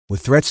With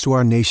threats to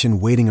our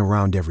nation waiting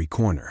around every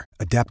corner,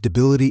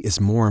 adaptability is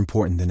more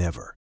important than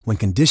ever. When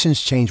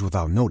conditions change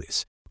without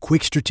notice,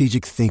 quick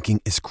strategic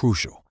thinking is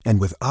crucial.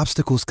 And with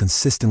obstacles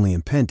consistently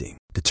impending,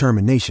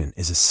 determination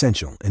is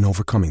essential in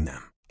overcoming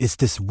them. It's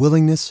this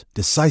willingness,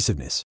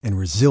 decisiveness, and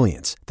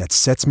resilience that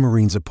sets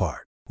Marines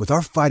apart. With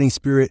our fighting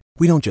spirit,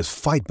 we don't just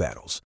fight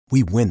battles,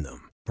 we win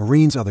them.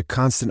 Marines are the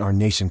constant our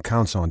nation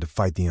counts on to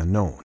fight the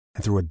unknown.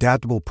 And through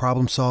adaptable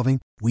problem solving,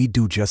 we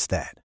do just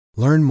that.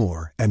 Learn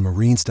more at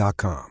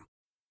marines.com.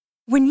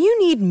 When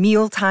you need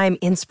mealtime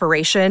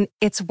inspiration,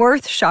 it's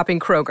worth shopping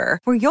Kroger,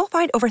 where you'll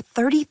find over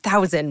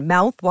 30,000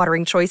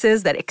 mouth-watering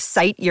choices that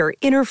excite your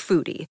inner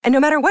foodie. And no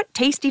matter what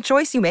tasty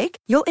choice you make,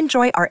 you'll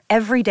enjoy our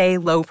everyday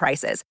low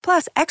prices,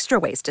 plus extra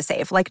ways to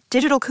save, like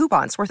digital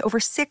coupons worth over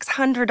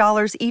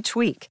 $600 each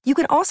week. You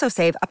can also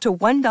save up to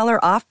 $1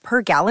 off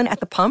per gallon at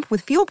the pump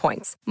with fuel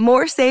points.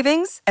 More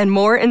savings and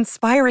more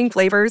inspiring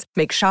flavors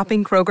make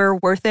shopping Kroger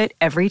worth it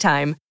every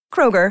time.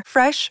 Kroger,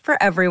 fresh for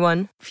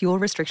everyone. Fuel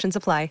restrictions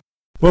apply.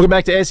 Welcome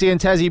back to SEN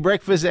Tassie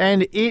Breakfast,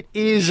 and it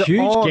is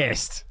huge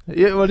guest.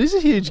 Yeah, well, it is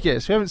a huge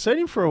guest. We haven't seen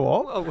him for a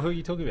while. Oh, who are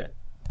you talking about?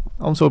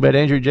 I'm talking about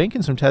Andrew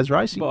Jenkins from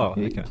Tasracing. Oh,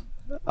 okay.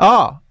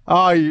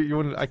 You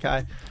want to,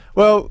 okay.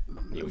 Well,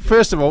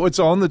 first of all, it's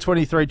on the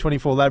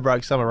 23-24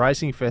 Ladbroke Summer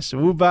Racing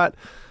Festival, but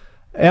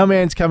our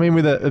man's come in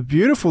with a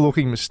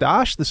beautiful-looking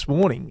moustache this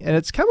morning, and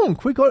it's come on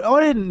quick.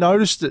 I hadn't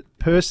noticed it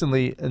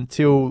personally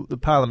until the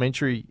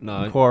parliamentary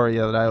inquiry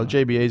the other day, or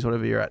GBEs,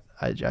 whatever you're at,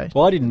 AJ.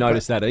 Well, I didn't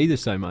notice that either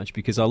so much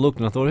because I looked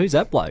and I thought, who's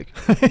that bloke?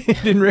 You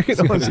didn't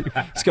recognise him.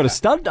 He's got a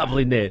stud double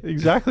in there.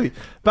 Exactly.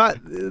 But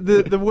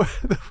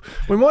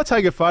we might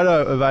take a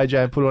photo of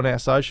AJ and put it on our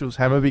socials,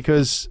 Hammer,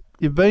 because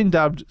you've been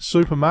dubbed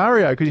Super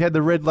Mario because you had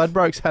the red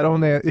Ladbrokes hat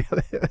on there the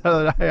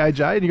other day,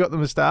 AJ, and you got the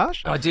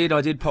moustache. I did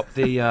pop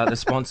the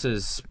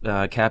sponsor's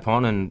cap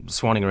on and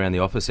swanning around the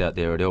office out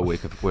there at Elwick,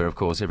 where, of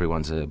course,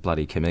 everyone's a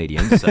bloody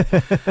comedian. So, it's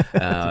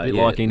a bit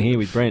like in here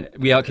with Brent.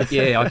 Yeah,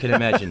 I can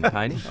imagine,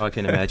 Painey. I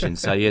can imagine.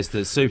 So, yes,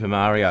 the Super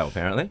Mario,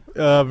 apparently.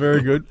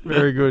 Very good,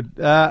 very good.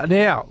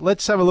 Now,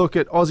 let's have a look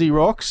at Aussie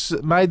Rocks.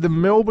 Made the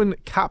Melbourne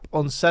Cup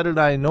on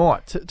Saturday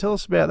night. Tell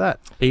us about that.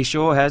 He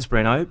sure has,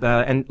 Breno.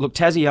 And look,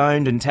 Tassie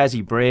owned and Tassie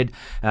bred.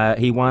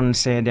 He won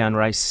Sandown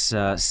Race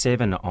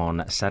 7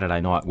 on Saturday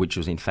night, which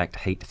was in fact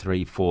Heat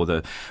 3 for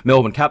the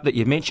Melbourne Cup that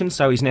you've mentioned.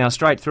 So he's now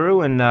straight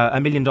through and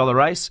 $1 million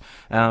race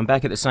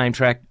back at the same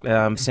track,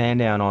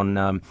 Sandown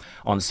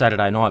on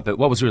Saturday night. But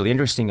what was really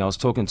interesting, I was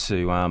talking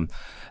to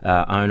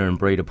owner and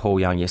breeder Paul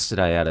Young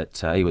yesterday out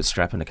at, he was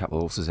strapping a couple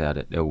of horses out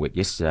at Elwick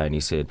yesterday, and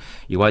he said,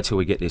 you wait till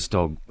we get this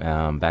dog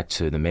back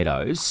to the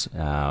Meadows.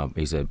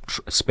 He's a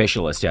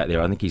specialist out there.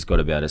 I think he's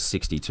got about a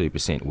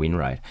 62% win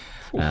rate.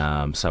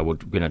 So we're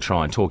going to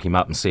try and talk him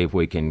up and see if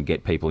we can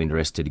get people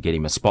interested to get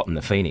him a spot in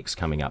the Phoenix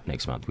coming up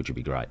next month, which would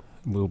be great.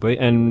 Will be.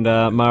 And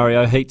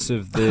Mario, heats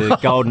of the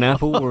Golden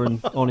Apple were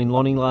on in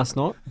Lonnie last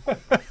night.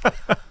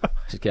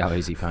 Just go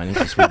easy, Pony.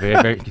 Just be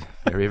very,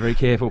 very, very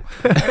careful.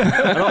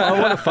 I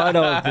want a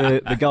photo of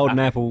the Golden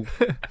Apple.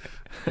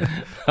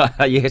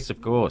 Yes,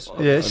 of course.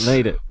 Yes. I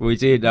need it. We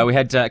did. We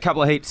had a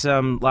couple of heats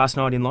last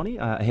night in Lonnie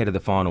ahead of the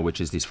final, which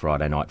is this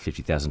Friday night,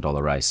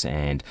 $50,000 race.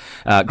 And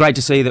great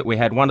to see that we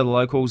had one of the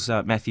locals,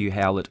 Matthew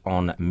Howlett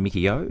on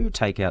Mickey O,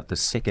 take out the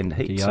second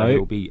heat. So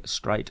he'll be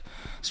straight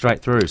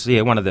through. So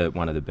yeah, one of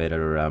the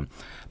better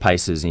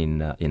pacers in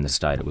the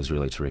state. It was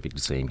really terrific to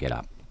see him get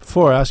up.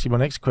 Before I ask you my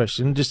next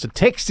question, just a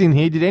text in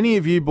here. Did any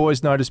of you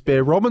boys notice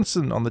Bear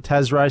Robinson on the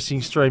Tas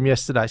Racing stream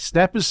yesterday?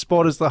 Snapper's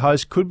spot as the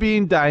host could be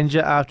in danger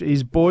after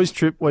his boys'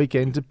 trip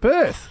weekend to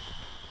Perth.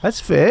 That's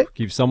fair.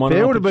 Give someone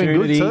Bear an would have been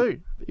opportunity. good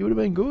too. He would have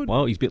been good.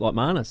 Well, he's a bit like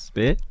Marnus,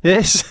 Bear.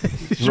 Yes.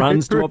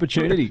 Runs to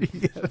opportunity.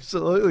 Yeah,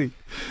 absolutely.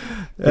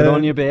 Good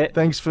on you, Bear.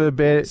 Thanks for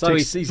Bear. So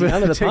he's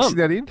under the pump. Texting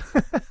that in.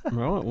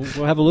 Right,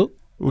 we'll have a look.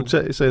 We'll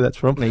see that's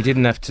from. He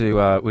didn't have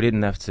to. We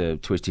didn't have to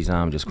twist his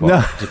arm just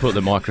quite to put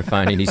the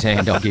microphone in his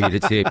hand. I'll give you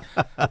the tip.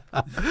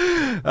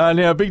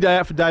 Now, a big day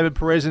out for David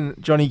Perez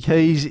and Johnny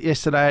Keys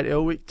yesterday at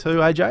Elwick too,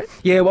 AJ?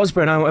 Yeah, it was,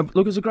 Breno.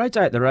 Look, it was a great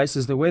day at the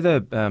races. The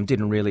weather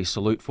didn't really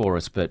salute for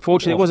us, but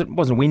fortunately it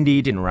wasn't windy.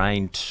 It didn't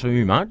rain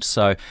too much.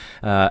 So,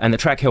 and the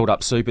track held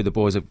up super. The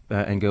boys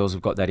and girls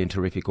have got that in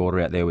terrific order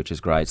out there, which is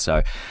great.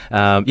 So,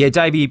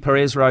 Davey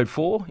Perez rode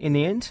 4 in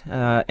the end,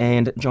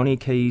 and Johnny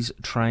Keys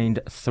trained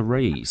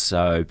 3.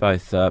 So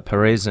both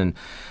Perez and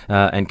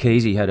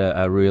Keysy had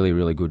a really,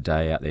 really good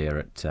day out there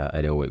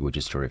at Elwick, which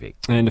is terrific.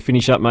 And to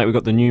finish up, mate, we've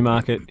got the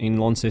Newmarket in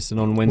Launceston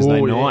on Wednesday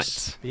night.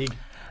 Yes. Big.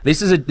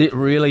 This is a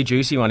really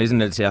juicy one,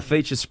 isn't it? It's our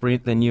feature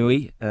sprint, the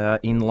Newey,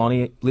 in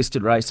Lonnie.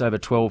 Listed race over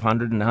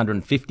 $1,200 and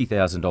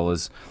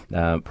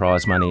 $150,000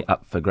 prize money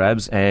up for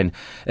grabs. And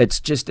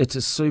it's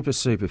a super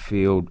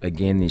field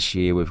again this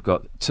year. We've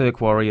got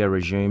Turk Warrior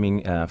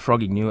resuming,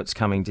 Froggy Newitt's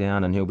coming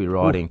down, and he'll be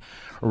riding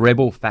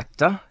Rebel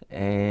Factor.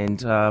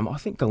 And I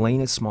think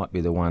Galenas might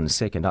be the one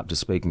second up to,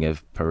 speaking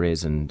of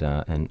Perez and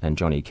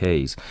Johnny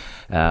Keys.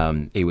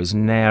 He was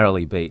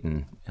narrowly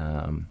beaten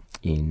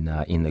in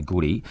the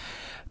Goodie.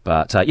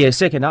 But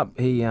second up,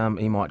 he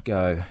might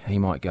go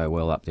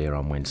well up there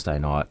on Wednesday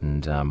night,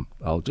 and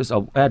I'll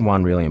add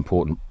one really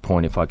important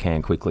point if I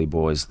can quickly,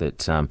 boys.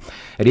 That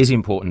it is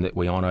important that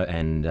we honour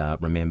and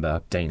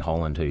remember Dean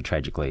Holland, who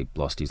tragically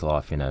lost his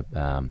life in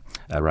a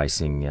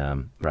racing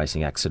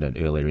accident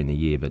earlier in the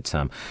year. But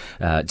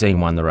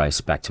Dean won the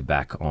race back to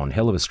back on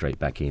Hell of a Street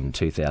back in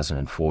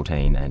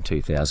 2014 and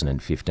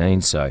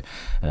 2015. So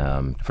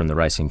from the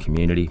racing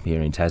community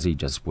here in Tassie,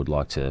 just would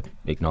like to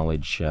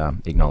acknowledge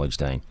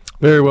Dean.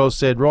 Very well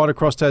said. Right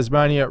across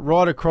Tasmania,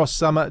 right across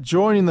summer,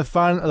 join in the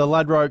fun of the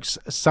Ladbrokes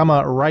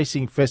Summer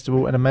Racing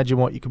Festival and imagine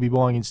what you could be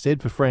buying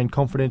instead. For free and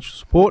confidential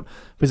support,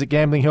 visit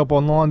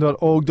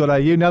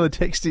gamblinghelponline.org.au. Another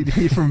text in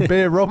here from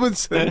Bear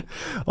Robinson.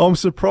 I'm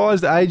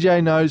surprised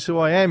AJ knows who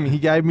I am. He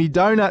gave me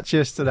donuts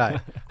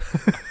yesterday.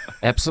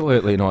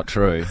 Absolutely not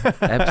true.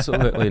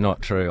 Absolutely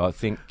not true. I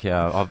think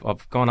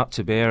I've gone up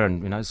to Bear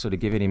and sort of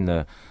given him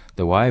the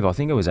wave. I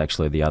think it was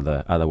actually the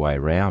other way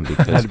around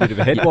because had a bit of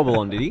a head wobble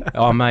on, did he?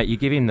 Oh mate, you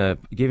give him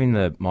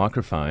the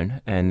microphone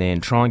and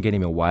then try and get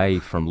him away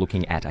from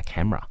looking at a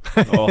camera.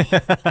 Oh.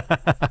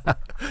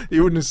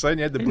 You wouldn't have seen.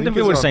 You had the blinkers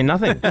You would have on. sing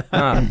nothing.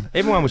 No.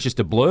 Everyone was just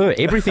a blur.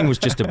 Everything was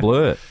just a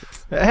blur.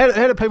 How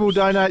do people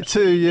donate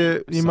to your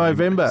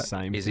Movember?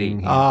 Same Is thing.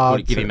 he? Oh,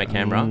 Would you give him a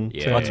camera?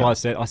 Yeah. That's why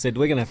I said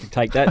we're going to have to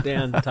take that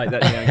down.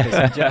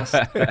 Because he just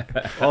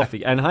off.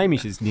 And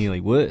Hamish is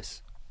nearly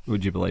worse.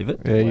 Would you believe it?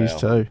 Yeah, he's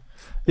too.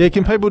 Yeah,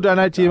 can people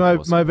donate to your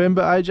Movember,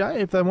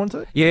 AJ, if they want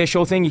to? Yeah,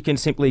 sure thing. You can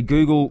simply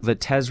Google the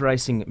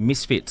Tasracing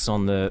Misfits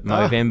on the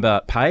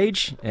Movember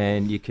page,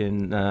 and you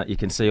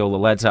can see all the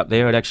lads up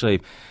there.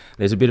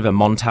 There's a bit of a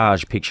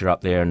montage picture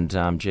up there, and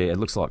it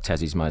looks like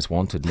Tassie's Most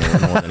Wanted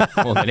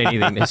more than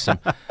anything.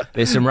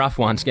 There's some rough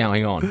ones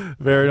going on.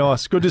 Very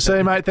nice. Good to see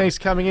you, mate. Thanks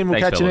for coming in. We'll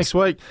Thanks, catch you fellas.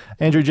 next week.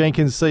 Andrew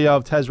Jenkins, CEO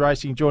of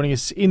Tasracing, joining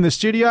us in the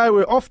studio.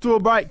 We're off to a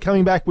break,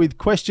 coming back with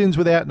questions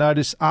without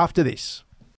notice after this.